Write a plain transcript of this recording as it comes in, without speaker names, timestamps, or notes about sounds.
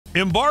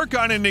Embark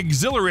on an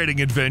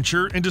exhilarating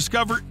adventure and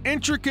discover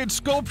intricate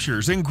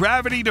sculptures and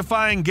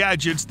gravity-defying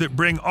gadgets that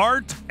bring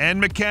art and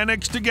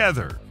mechanics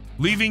together,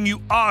 leaving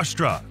you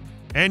awestruck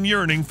and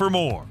yearning for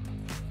more.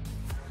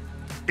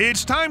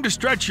 It's time to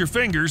stretch your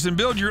fingers and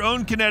build your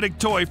own Kinetic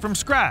toy from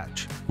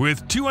scratch.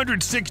 With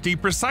 260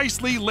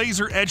 precisely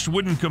laser-etched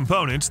wooden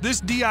components,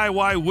 this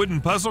DIY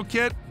wooden puzzle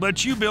kit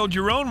lets you build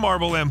your own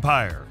marble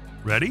empire.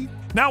 Ready?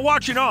 Now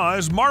watch in awe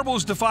as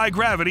marbles defy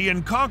gravity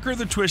and conquer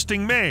the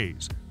twisting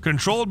maze,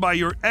 controlled by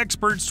your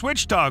expert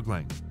switch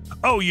toggling.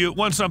 Oh, you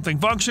want something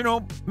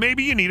functional?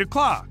 Maybe you need a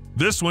clock.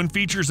 This one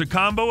features a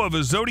combo of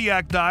a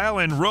zodiac dial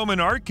and Roman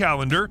art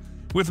calendar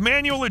with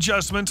manual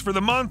adjustments for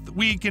the month,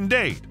 week, and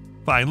date.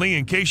 Finally,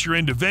 in case you're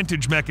into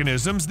vintage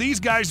mechanisms, these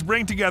guys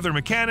bring together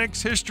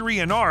mechanics, history,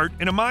 and art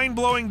in a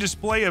mind-blowing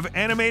display of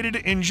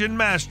animated engine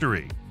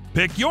mastery.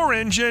 Pick your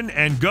engine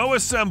and go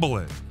assemble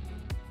it.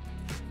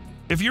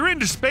 If you're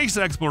into space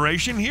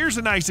exploration, here's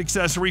a nice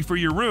accessory for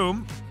your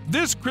room.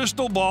 This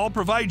crystal ball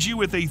provides you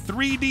with a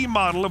 3D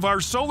model of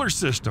our solar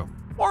system.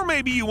 Or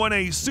maybe you want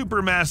a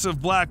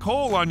supermassive black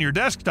hole on your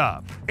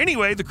desktop.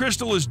 Anyway, the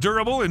crystal is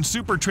durable and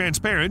super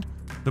transparent.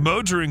 The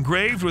modes are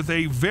engraved with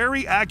a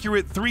very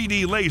accurate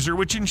 3D laser,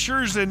 which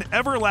ensures an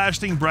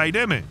everlasting bright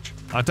image.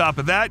 On top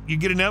of that, you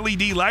get an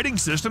LED lighting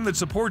system that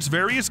supports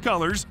various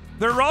colors.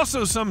 There are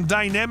also some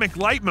dynamic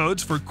light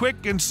modes for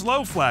quick and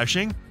slow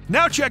flashing.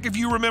 Now check if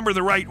you remember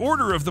the right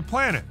order of the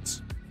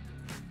planets.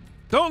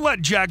 Don't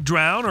let Jack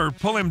drown or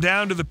pull him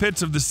down to the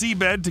pits of the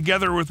seabed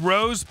together with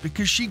Rose,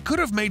 because she could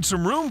have made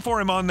some room for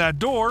him on that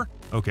door.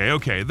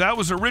 Okay, that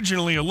was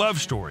originally a love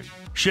story.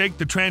 Shake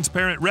the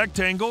transparent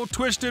rectangle,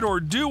 twist it, or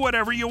do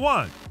whatever you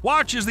want.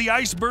 Watch as the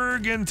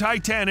iceberg and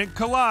Titanic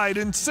collide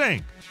and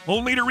sink,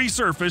 only to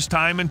resurface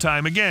time and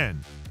time again.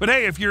 But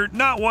hey, if you're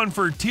not one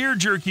for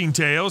tear-jerking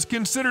tales,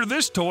 consider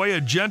this toy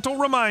a gentle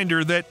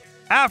reminder that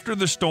after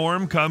the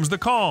storm comes the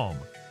calm.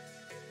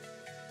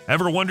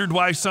 Ever wondered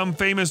why some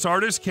famous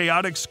artists'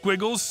 chaotic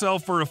squiggles sell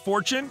for a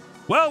fortune?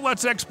 Well,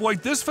 let's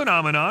exploit this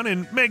phenomenon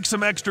and make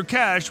some extra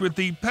cash with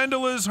the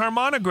Pendula's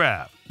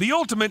Harmonograph, the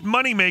ultimate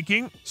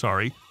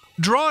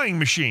drawing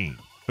machine.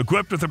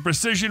 Equipped with a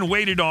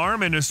precision-weighted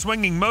arm and a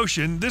swinging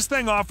motion, this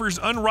thing offers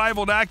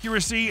unrivaled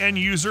accuracy and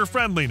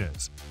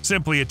user-friendliness.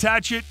 Simply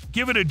attach it,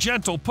 give it a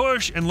gentle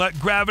push, and let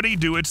gravity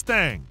do its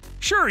thing.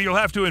 Sure, you'll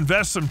have to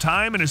invest some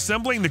time in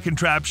assembling the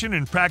contraption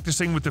and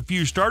practicing with a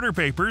few starter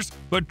papers,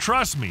 but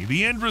trust me,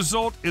 the end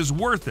result is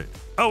worth it.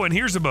 Oh, and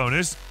here's a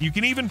bonus. You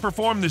can even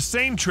perform the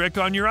same trick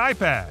on your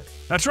iPad.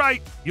 That's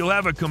right, you'll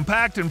have a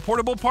compact and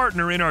portable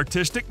partner in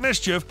artistic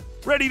mischief,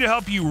 ready to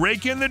help you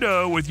rake in the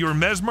dough with your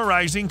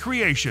mesmerizing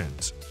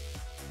creations.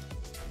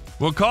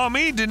 Well, call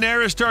me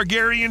Daenerys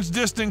Targaryen's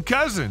distant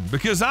cousin,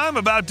 because I'm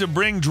about to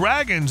bring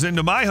dragons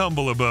into my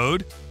humble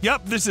abode.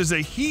 Yup, this is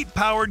a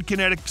heat-powered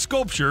kinetic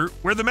sculpture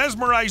where the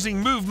mesmerizing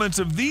movements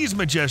of these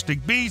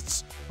majestic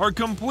beasts are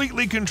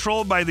completely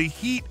controlled by the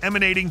heat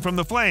emanating from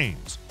the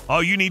flames.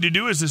 All you need to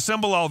do is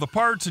assemble all the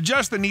parts,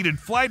 adjust the needed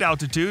flight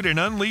altitude, and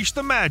unleash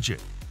the magic.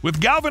 With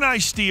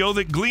galvanized steel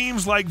that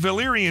gleams like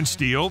Valyrian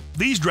steel,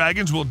 these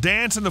dragons will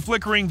dance in the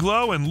flickering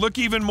glow and look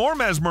even more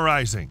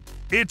mesmerizing.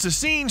 It's a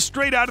scene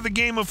straight out of the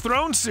Game of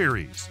Thrones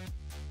series.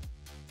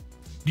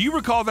 Do you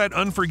recall that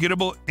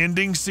unforgettable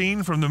ending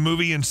scene from the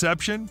movie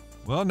Inception?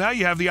 Well, now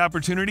you have the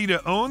opportunity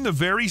to own the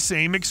very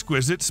same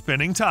exquisite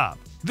spinning top.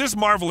 This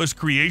marvelous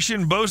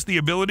creation boasts the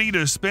ability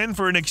to spin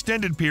for an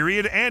extended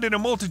period and in a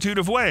multitude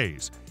of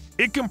ways.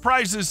 It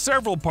comprises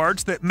several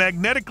parts that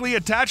magnetically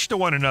attach to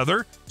one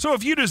another, so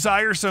if you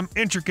desire some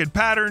intricate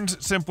patterns,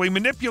 simply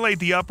manipulate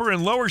the upper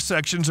and lower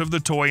sections of the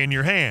toy in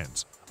your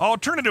hands.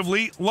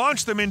 Alternatively,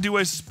 launch them into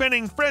a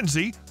spinning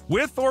frenzy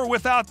with or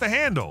without the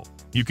handle.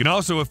 You can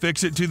also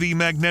affix it to the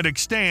magnetic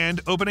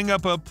stand, opening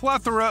up a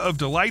plethora of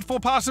delightful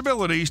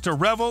possibilities to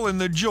revel in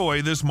the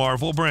joy this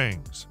marvel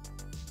brings.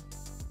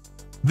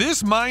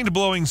 This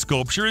mind-blowing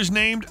sculpture is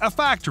named a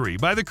factory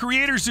by the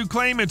creators who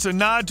claim it's a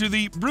nod to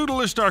the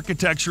brutalist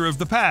architecture of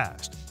the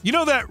past. You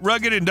know that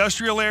rugged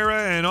industrial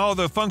era and all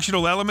the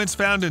functional elements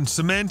found in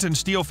cement and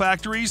steel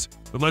factories?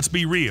 But let's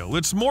be real,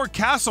 it's more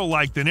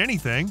castle-like than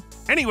anything.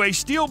 Anyway,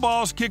 steel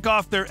balls kick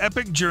off their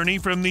epic journey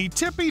from the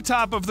tippy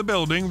top of the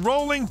building,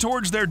 rolling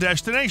towards their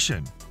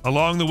destination.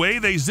 Along the way,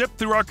 they zip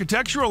through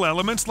architectural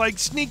elements like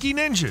sneaky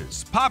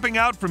ninjas, popping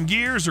out from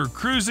gears or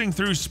cruising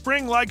through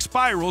spring-like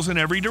spirals in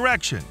every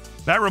direction.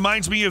 That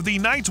reminds me of the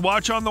Night's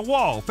Watch on the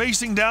wall,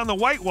 facing down the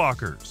White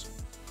Walkers.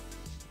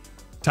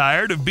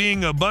 Tired of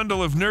being a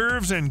bundle of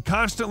nerves and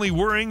constantly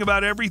worrying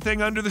about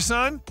everything under the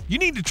sun? You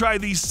need to try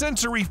the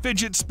Sensory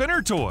Fidget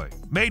Spinner toy.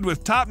 Made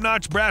with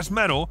top-notch brass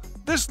metal,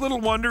 this little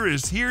wonder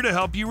is here to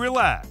help you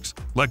relax.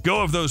 Let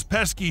go of those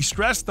pesky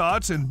stress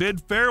thoughts and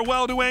bid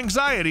farewell to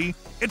anxiety.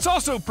 It's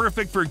also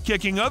perfect for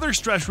kicking other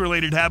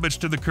stress-related habits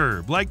to the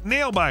curb, like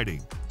nail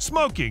biting,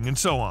 smoking, and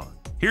so on.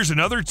 Here's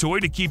another toy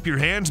to keep your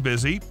hands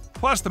busy.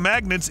 Plus, the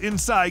magnets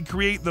inside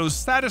create those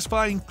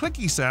satisfying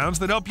clicky sounds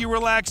that help you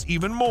relax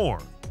even more.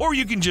 Or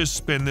you can just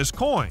spin this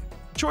coin.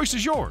 Choice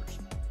is yours.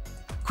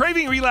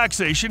 Craving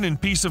relaxation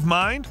and peace of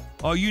mind?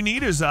 All you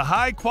need is a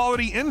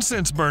high-quality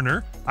incense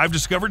burner. I've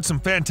discovered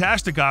some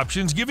fantastic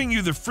options, giving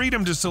you the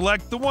freedom to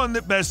select the one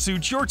that best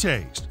suits your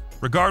taste.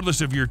 Regardless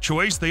of your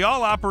choice, they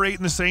all operate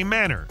in the same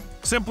manner.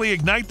 Simply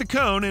ignite the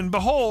cone and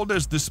behold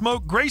as the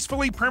smoke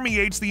gracefully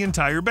permeates the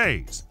entire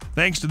base.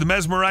 Thanks to the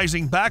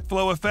mesmerizing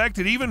backflow effect,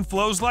 it even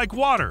flows like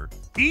water.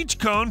 Each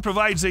cone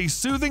provides a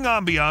soothing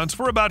ambiance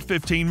for about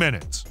 15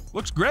 minutes.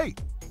 Looks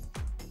great.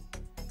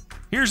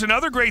 Here's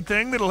another great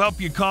thing that'll help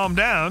you calm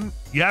down.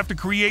 You have to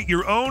create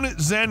your own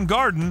Zen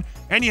garden,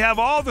 and you have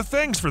all the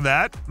things for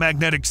that.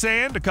 Magnetic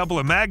sand, a couple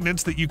of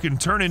magnets that you can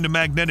turn into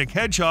magnetic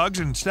hedgehogs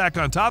and stack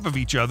on top of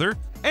each other,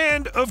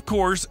 and, of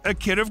course, a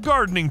kit of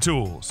gardening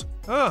tools.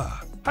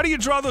 How do you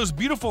draw those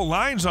beautiful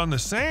lines on the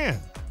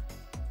sand?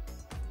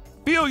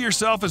 Feel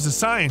yourself as a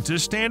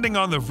scientist standing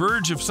on the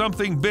verge of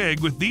something big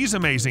with these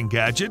amazing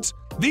gadgets.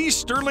 These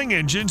Stirling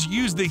engines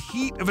use the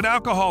heat of an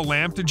alcohol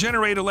lamp to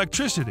generate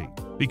electricity.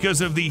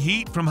 Because of the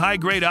heat from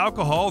high-grade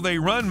alcohol, they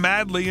run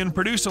madly and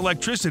produce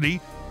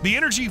electricity. The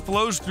energy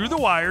flows through the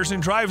wires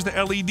and drives the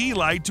LED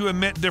light to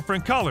emit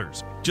different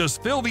colors.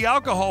 Just fill the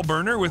alcohol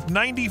burner with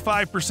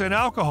 95%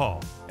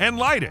 alcohol and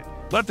light it.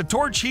 Let the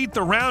torch heat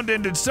the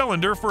round-ended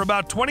cylinder for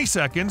about 20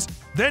 seconds,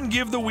 then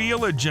give the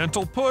wheel a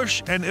gentle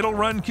push and it'll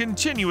run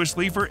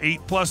continuously for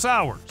 8+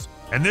 hours.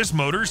 And this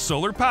motor's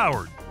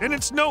solar-powered, and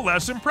it's no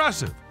less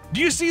impressive. Do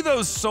you see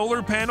those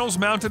solar panels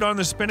mounted on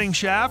the spinning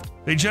shaft?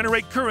 They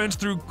generate currents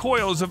through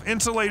coils of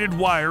insulated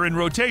wire in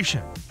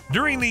rotation.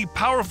 During the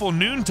powerful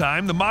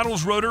noontime, the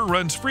model's rotor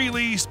runs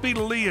freely,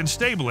 speedily, and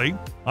stably.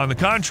 On the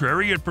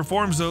contrary, it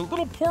performs a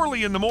little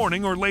poorly in the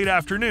morning or late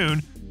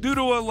afternoon due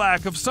to a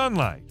lack of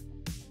sunlight.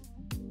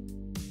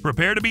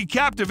 Prepare to be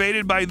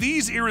captivated by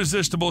these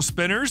irresistible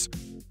spinners.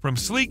 From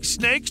sleek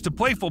snakes to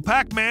playful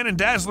Pac-Man and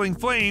dazzling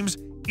flames,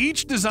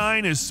 each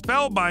design is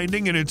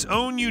spellbinding in its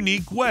own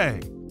unique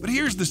way. But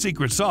here's the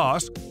secret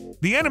sauce.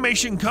 The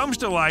animation comes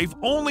to life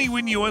only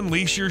when you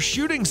unleash your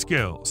shooting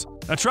skills.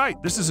 That's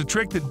right, this is a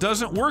trick that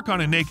doesn't work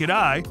on a naked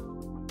eye.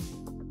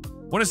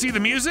 Want to see the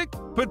music?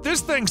 Put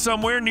this thing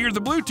somewhere near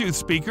the Bluetooth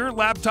speaker,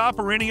 laptop,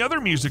 or any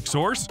other music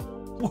source.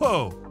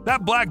 Whoa,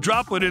 that black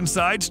droplet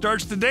inside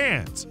starts to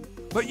dance.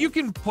 But you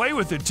can play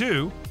with it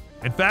too.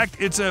 In fact,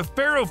 it's a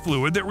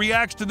ferrofluid that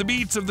reacts to the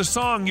beats of the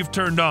song you've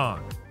turned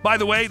on. By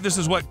the way, this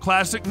is what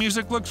classic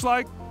music looks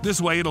like. This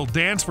way it'll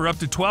dance for up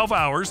to 12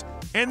 hours,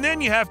 and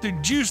then you have to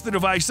juice the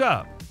device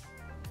up.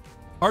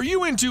 Are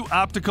you into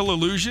optical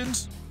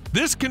illusions?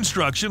 This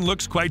construction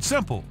looks quite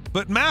simple,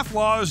 but math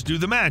laws do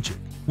the magic.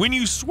 When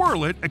you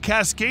swirl it, a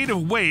cascade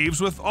of waves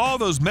with all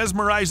those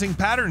mesmerizing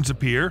patterns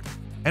appear,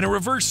 and a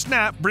reverse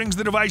snap brings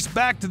the device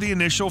back to the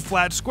initial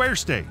flat square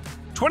state.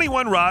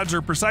 21 rods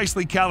are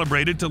precisely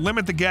calibrated to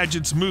limit the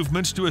gadget's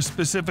movements to a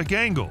specific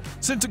angle.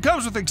 Since it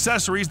comes with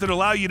accessories that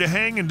allow you to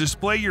hang and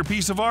display your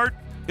piece of art,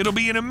 it'll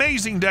be an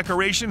amazing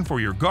decoration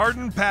for your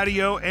garden,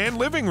 patio, and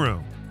living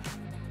room.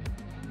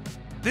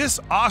 This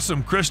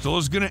awesome crystal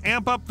is going to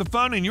amp up the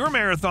fun in your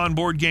marathon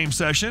board game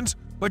sessions,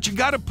 but you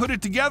got to put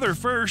it together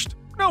first.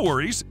 No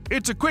worries,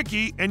 it's a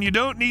quickie and you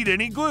don't need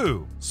any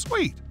glue.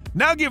 Sweet.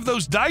 Now give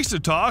those dice a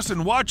toss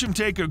and watch them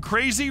take a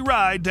crazy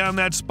ride down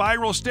that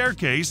spiral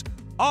staircase,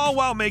 all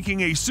while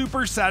making a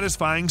super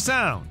satisfying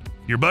sound.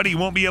 Your buddy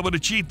won't be able to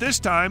cheat this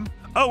time.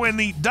 Oh, and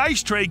the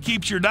dice tray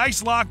keeps your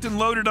dice locked and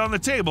loaded on the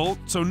table,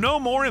 so no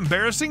more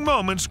embarrassing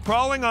moments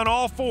crawling on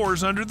all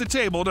fours under the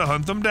table to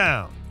hunt them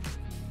down.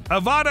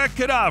 Avada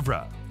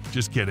Kedavra.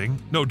 Just kidding,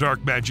 no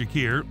dark magic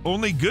here,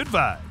 only good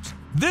vibes.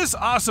 This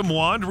awesome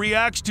wand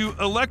reacts to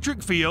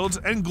electric fields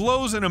and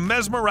glows in a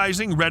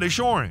mesmerizing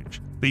reddish-orange.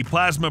 The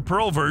Plasma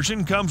Pearl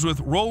version comes with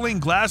rolling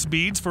glass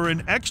beads for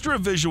an extra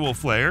visual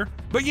flair,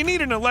 but you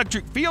need an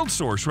electric field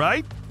source,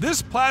 right?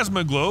 This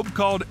plasma globe,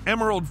 called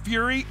Emerald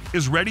Fury,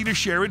 is ready to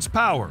share its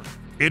power.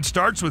 It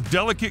starts with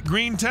delicate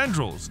green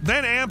tendrils,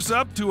 then amps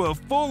up to a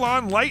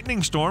full-on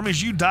lightning storm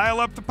as you dial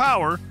up the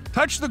power.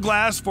 Touch the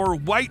glass for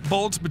white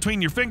bolts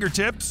between your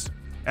fingertips.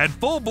 At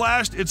full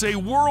blast, it's a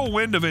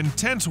whirlwind of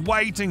intense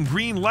white and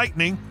green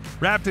lightning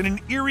wrapped in an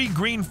eerie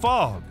green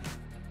fog.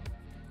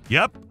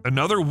 Yep,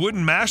 another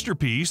wooden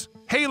masterpiece.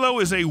 Halo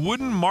is a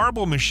wooden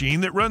marble machine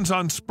that runs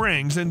on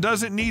springs and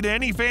doesn't need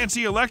any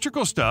fancy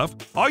electrical stuff.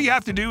 All you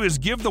have to do is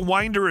give the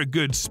winder a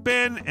good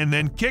spin and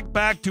then kick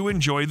back to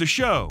enjoy the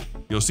show.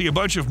 You'll see a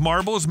bunch of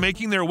marbles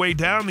making their way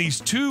down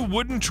these two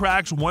wooden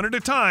tracks one at a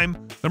time.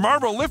 The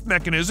marble lift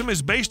mechanism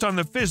is based on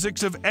the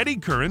physics of eddy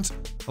currents,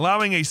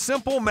 allowing a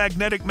simple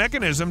magnetic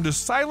mechanism to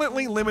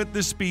silently limit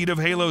the speed of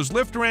Halo's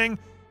lift ring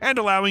and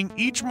allowing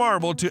each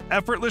marble to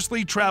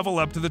effortlessly travel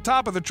up to the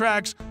top of the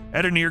tracks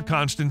at a near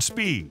constant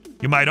speed.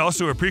 You might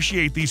also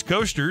appreciate these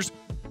coasters.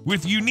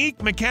 With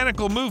unique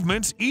mechanical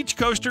movements, each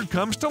coaster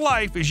comes to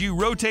life as you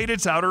rotate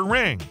its outer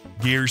ring.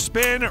 Gears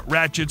spin,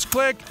 ratchets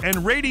click,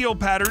 and radial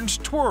patterns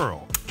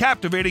twirl,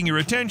 captivating your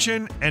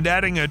attention and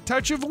adding a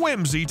touch of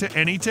whimsy to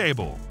any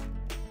table.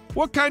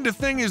 What kind of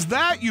thing is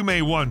that, you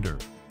may wonder?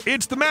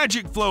 It's the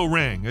Magic Flow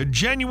Ring, a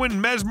genuine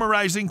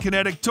mesmerizing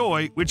kinetic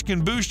toy which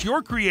can boost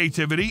your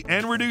creativity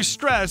and reduce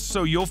stress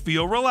so you'll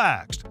feel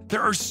relaxed.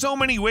 There are so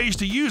many ways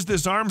to use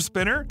this arm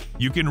spinner.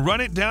 You can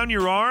run it down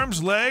your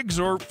arms, legs,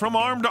 or from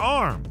arm to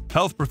arm.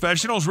 Health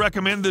professionals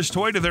recommend this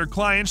toy to their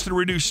clients to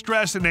reduce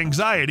stress and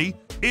anxiety.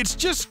 It's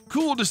just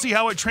cool to see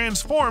how it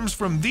transforms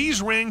from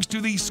these rings to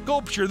the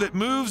sculpture that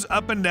moves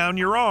up and down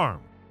your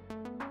arm.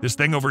 This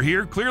thing over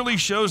here clearly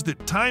shows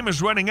that time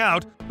is running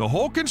out. The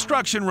whole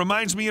construction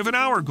reminds me of an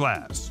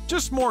hourglass,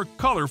 just more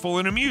colorful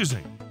and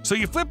amusing. So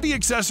you flip the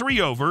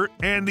accessory over,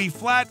 and the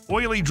flat,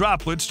 oily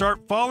droplets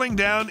start falling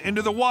down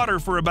into the water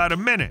for about a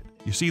minute.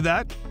 You see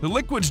that? The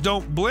liquids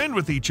don't blend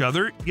with each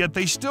other, yet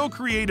they still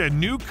create a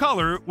new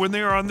color when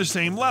they are on the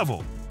same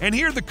level. And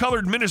here the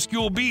colored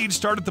minuscule beads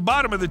start at the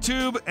bottom of the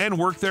tube and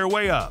work their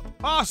way up.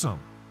 Awesome!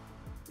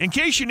 In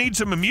case you need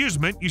some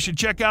amusement, you should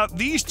check out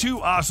these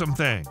two awesome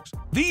things.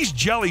 These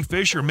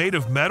jellyfish are made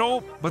of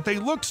metal, but they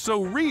look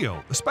so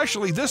real,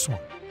 especially this one.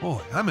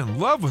 Boy, I'm in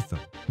love with them.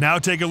 Now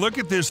take a look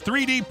at this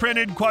 3D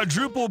printed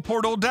quadruple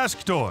portal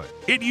desk toy.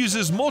 It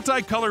uses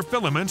multicolor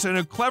filaments and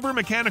a clever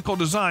mechanical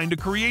design to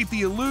create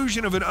the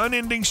illusion of an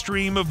unending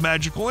stream of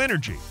magical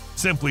energy.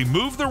 Simply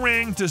move the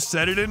ring to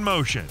set it in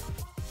motion.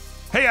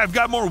 Hey, I've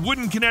got more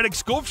wooden kinetic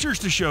sculptures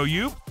to show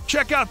you.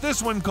 Check out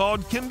this one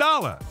called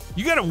Kendala.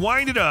 You gotta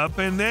wind it up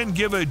and then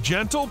give a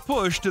gentle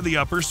push to the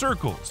upper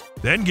circles.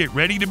 Then get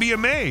ready to be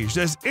amazed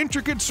as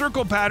intricate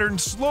circle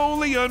patterns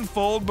slowly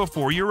unfold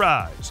before your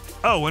eyes.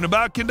 Oh, and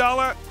about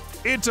Kendala,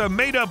 it's a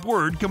made-up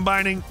word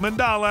combining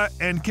mandala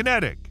and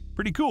kinetic.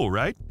 Pretty cool,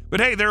 right? But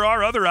hey, there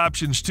are other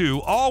options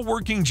too, all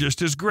working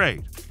just as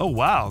great. Oh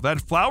wow,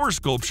 that flower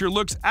sculpture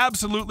looks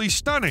absolutely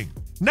stunning.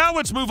 Now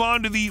let's move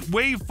on to the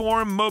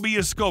waveform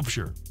Mobius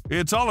sculpture.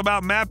 It's all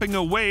about mapping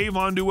a wave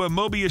onto a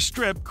Mobius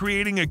strip,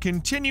 creating a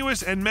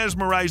continuous and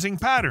mesmerizing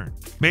pattern.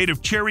 Made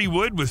of cherry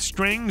wood with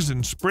strings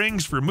and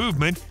springs for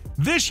movement,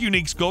 this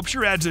unique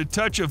sculpture adds a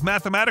touch of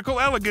mathematical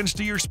elegance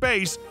to your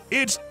space.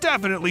 It's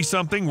definitely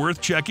something worth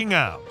checking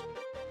out.